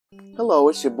Hello,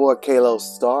 it's your boy Kalo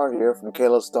Star here from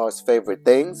Kalo Star's Favorite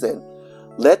Things, and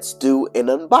let's do an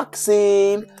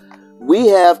unboxing. We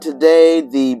have today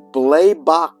the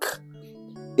Blaybach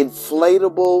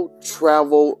inflatable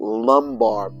travel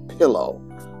lumbar pillow.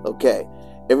 Okay,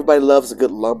 everybody loves a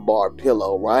good lumbar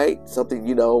pillow, right? Something,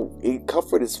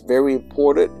 comfort is very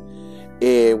important,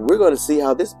 and we're going to see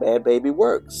how this bad baby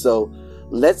works. So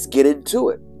let's get into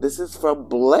it. This is from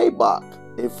Blaybach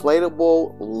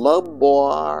inflatable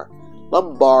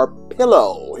lumbar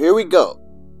pillow. Here we go.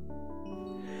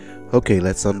 Okay,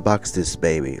 let's unbox this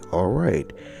baby. All right.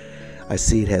 I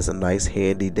see it has a nice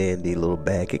handy dandy little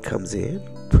bag it comes in.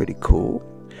 Pretty cool.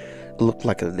 Looked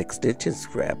like an extension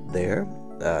strap there.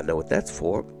 I know what that's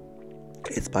for.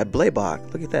 It's by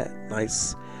Blaybach. Look at that.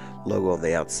 Nice logo on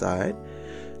the outside.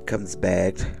 Comes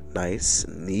bagged nice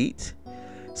and neat.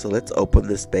 So let's open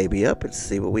this baby up and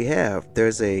see what we have.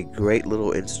 There's a great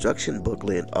little instruction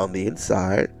booklet on the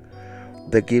inside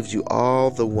that gives you all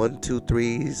the 1, 2,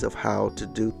 3s of how to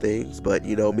do things. But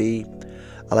you know me,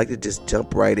 I like to just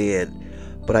jump right in.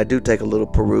 But I do take a little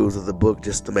peruse of the book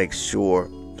just to make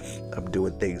sure I'm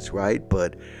doing things right.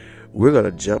 But we're going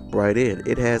to jump right in.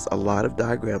 It has a lot of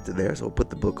diagrams in there, so we'll put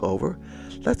the book over.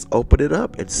 Let's open it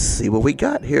up and see what we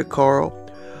got here, Carl.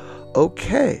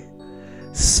 Okay,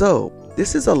 so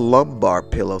this is a lumbar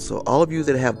pillow. So all of you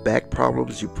that have back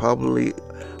problems,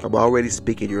 I'm already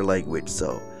speaking your language.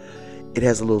 So it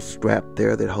has a little strap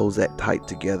there that holds that tight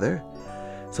together.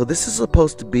 So this is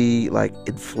supposed to be like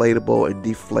inflatable and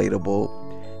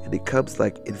deflatable. And it comes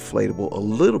like inflatable a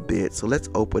little bit. So let's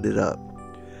open it up.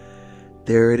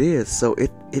 There it is. So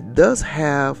it does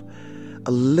have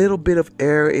a little bit of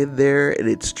air in there, and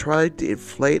it's trying to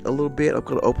inflate a little bit. I'm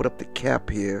going to open up the cap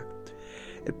here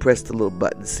and press the little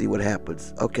button and see what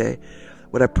happens. Okay.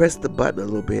 When I press the button a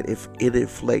little bit, it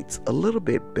inflates a little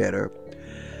bit better.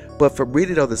 But from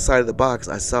reading on the side of the box,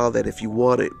 I saw that if you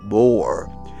wanted more,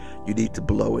 you need to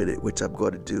blow in it, which I'm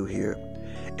going to do here,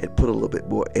 and put a little bit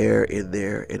more air in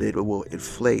there, and it will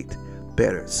inflate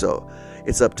better. So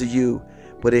it's up to you,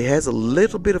 but it has a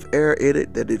little bit of air in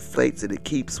it that inflates and it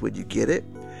keeps when you get it.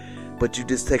 But you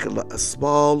just take a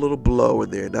small little blow in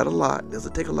there, not a lot. It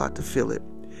doesn't take a lot to fill it,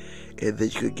 and then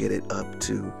you can get it up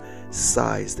to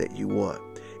size that you want.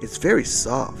 It's very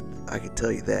soft, I can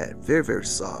tell you that. Very, very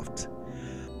soft.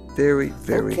 Very,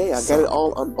 very Okay, I soft. got it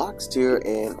all unboxed here,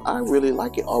 and I really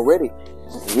like it already.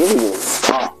 Really, really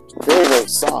soft. Very, very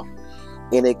soft.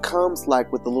 And it comes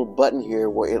like with a little button here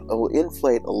where it will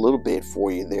inflate a little bit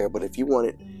for you there. But if you want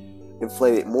it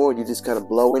inflated more, you just kind of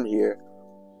blow in here,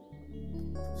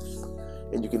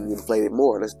 and you can inflate it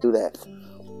more. Let's do that.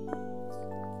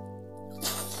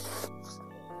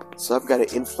 So I've got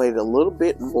it inflated a little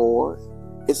bit more.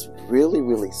 It's really,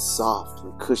 really soft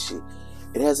and cushy.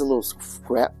 It has a little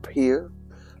strap here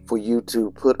for you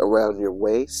to put around your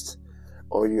waist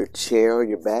or your chair or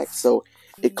your back. So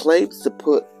it claims to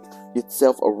put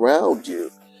itself around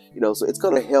you, so it's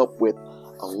going to help with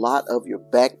a lot of your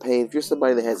back pain. If you're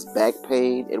somebody that has back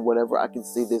pain and whatever, I can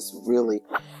see this really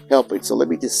helping. So let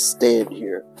me just stand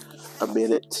here a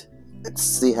minute and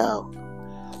see how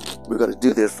we're going to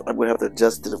do this. I'm going to have to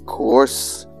adjust it, of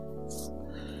course,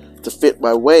 to fit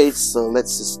my waist. So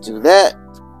let's just do that.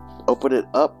 Open it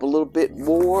up a little bit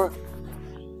more.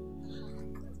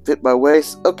 Fit my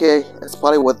waist. Okay, that's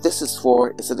probably what this is for.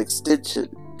 It's an extension.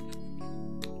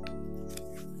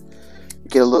 You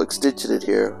get a little extension in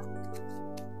here.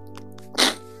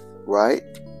 Right?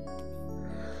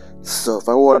 So if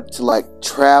I wanted to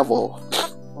travel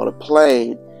on a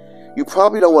plane, you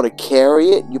probably don't want to carry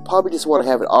it. You probably just want to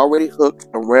have it already hooked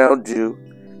around you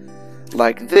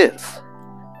like this.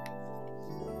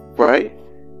 Right?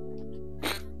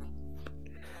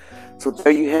 So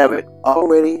there you have it,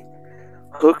 already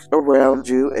hooked around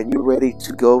you, and you're ready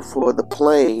to go for the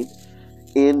plane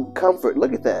in comfort.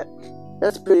 Look at that.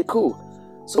 That's pretty cool.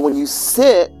 So when you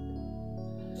sit,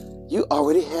 you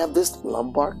already have this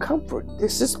lumbar comfort.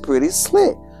 This is pretty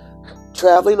slick.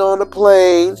 Traveling on a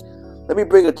plane. Let me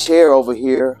bring a chair over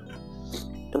here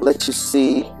and let you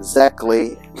see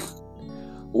exactly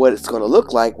what it's going to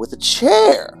look like with a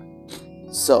chair.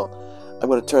 So I'm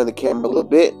going to turn the camera a little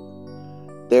bit.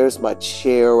 There's my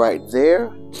chair right there.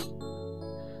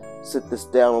 Sit this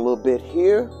down a little bit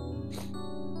here.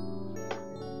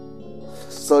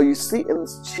 So you see in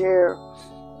this chair,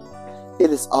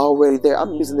 it is already there.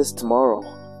 I'm using this tomorrow.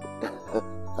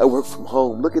 I work from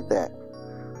home. Look at that.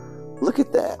 Look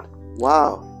at that.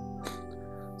 Wow.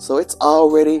 So it's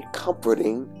already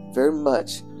comforting very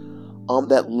much on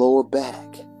that lower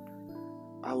back.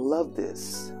 I love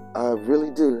this. I really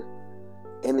do.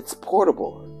 And it's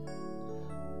portable.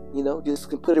 You know, just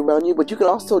can put it around you, but you can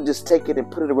also just take it and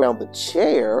put it around the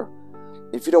chair.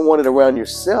 If you don't want it around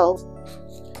yourself,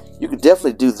 you could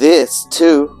definitely do this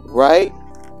too, right?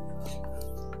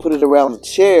 Put it around the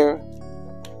chair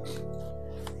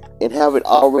and have it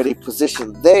already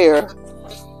positioned there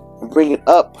and bring it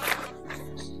up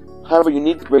however you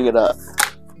need to bring it up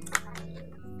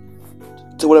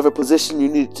to whatever position you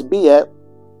need it to be at.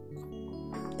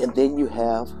 And then you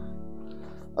have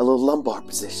a little lumbar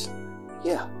position.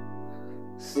 Yeah.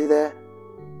 See that?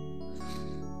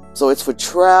 So it's for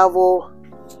travel.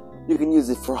 You can use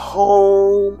it for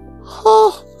home.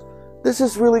 Oh, this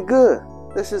is really good.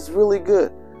 This is really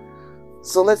good.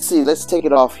 So let's see. Let's take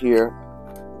it off here.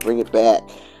 Bring it back.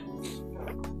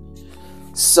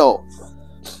 So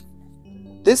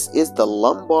this is the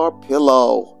lumbar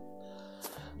pillow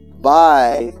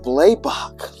by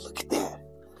Blaybach. Look at that.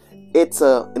 It's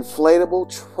a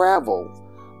inflatable travel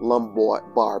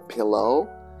lumbar pillow,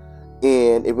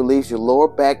 and it relieves your lower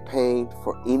back pain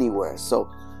for anywhere. So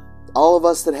all of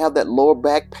us that have that lower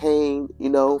back pain, you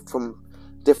know, from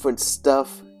different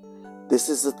stuff, this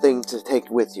is the thing to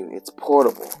take with you. It's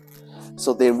portable.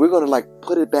 So then we're going to like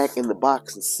put it back in the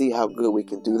box and see how good we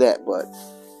can do that. But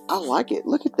I like it.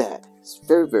 Look at that. It's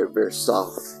very, very, very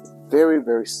soft. Very,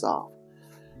 very soft.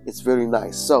 It's very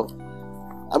nice. So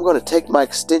I'm going to take my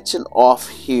extension off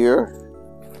here.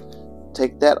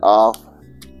 Take that off.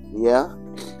 Yeah.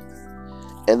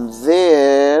 And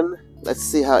then let's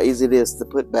see how easy it is to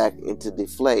put back into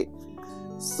deflate.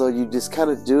 So you just kind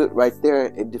of do it right there.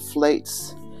 It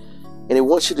deflates. And it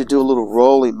wants you to do a little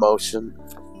rolling motion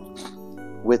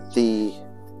with the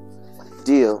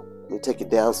deal. Let me take it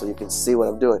down so you can see what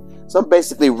I'm doing. So I'm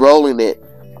basically rolling it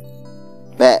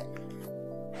back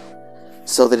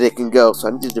so that it can go. So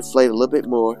I need to deflate a little bit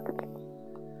more.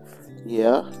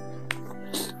 Yeah.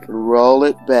 Roll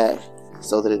it back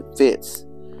so that it fits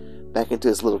back into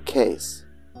its little case.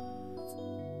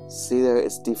 See there?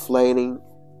 It's deflating.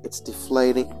 It's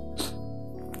deflating.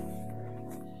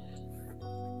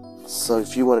 So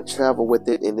if you want to travel with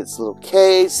it in its little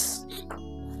case,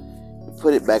 you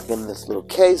put it back in this little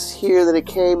case here that it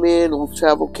came in, little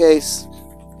travel case,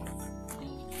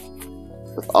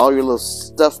 with all your little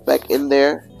stuff back in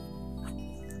there.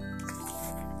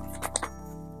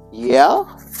 Yeah.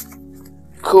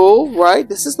 Cool, right?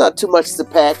 This is not too much to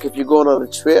pack if you're going on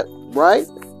a trip, right?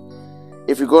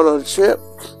 If you're going on a trip,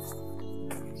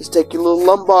 just take your little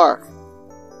lumbar.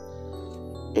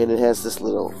 And it has this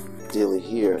little dealie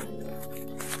here.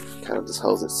 Kind of just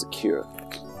holds it secure.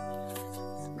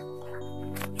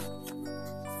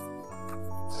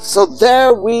 So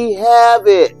there we have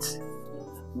it.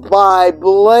 By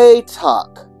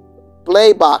Blaybach.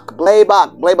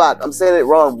 I'm saying it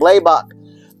wrong. Blaybach.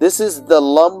 This is the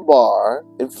lumbar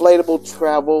inflatable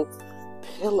travel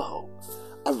pillow.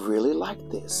 I really like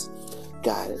this,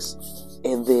 guys.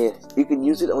 And then you can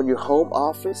use it on your home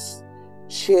office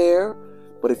chair.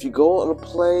 But if you go on a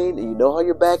plane and you know how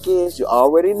your back is, you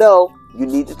already know you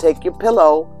need to take your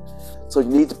pillow. So you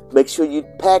need to make sure you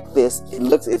pack this.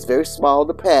 It's very small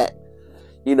to pack.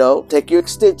 You know, take your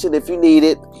extension if you need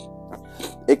it.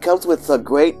 It comes with some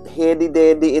great handy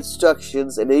dandy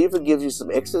instructions, and it even gives you some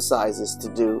exercises to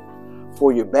do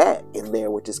for your back in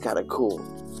there, which is kind of cool.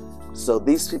 So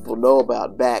these people know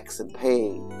about backs and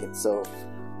pain, and so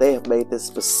they have made this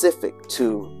specific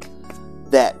to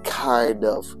that kind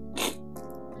of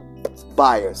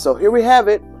buyer. So here we have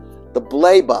it, the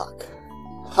Blaybach.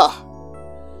 Ha!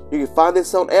 You can find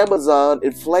this on Amazon,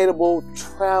 inflatable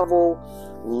travel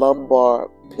lumbar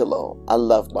pillow. I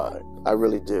love mine. I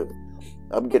really do.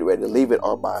 I'm getting ready to leave it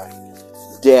on my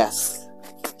desk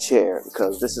chair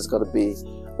because this is going to be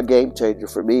a game changer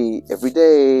for me every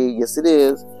day. Yes, it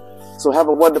is. So have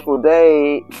a wonderful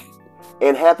day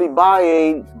and happy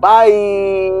buying.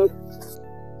 Bye.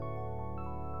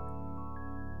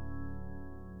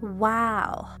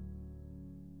 Wow.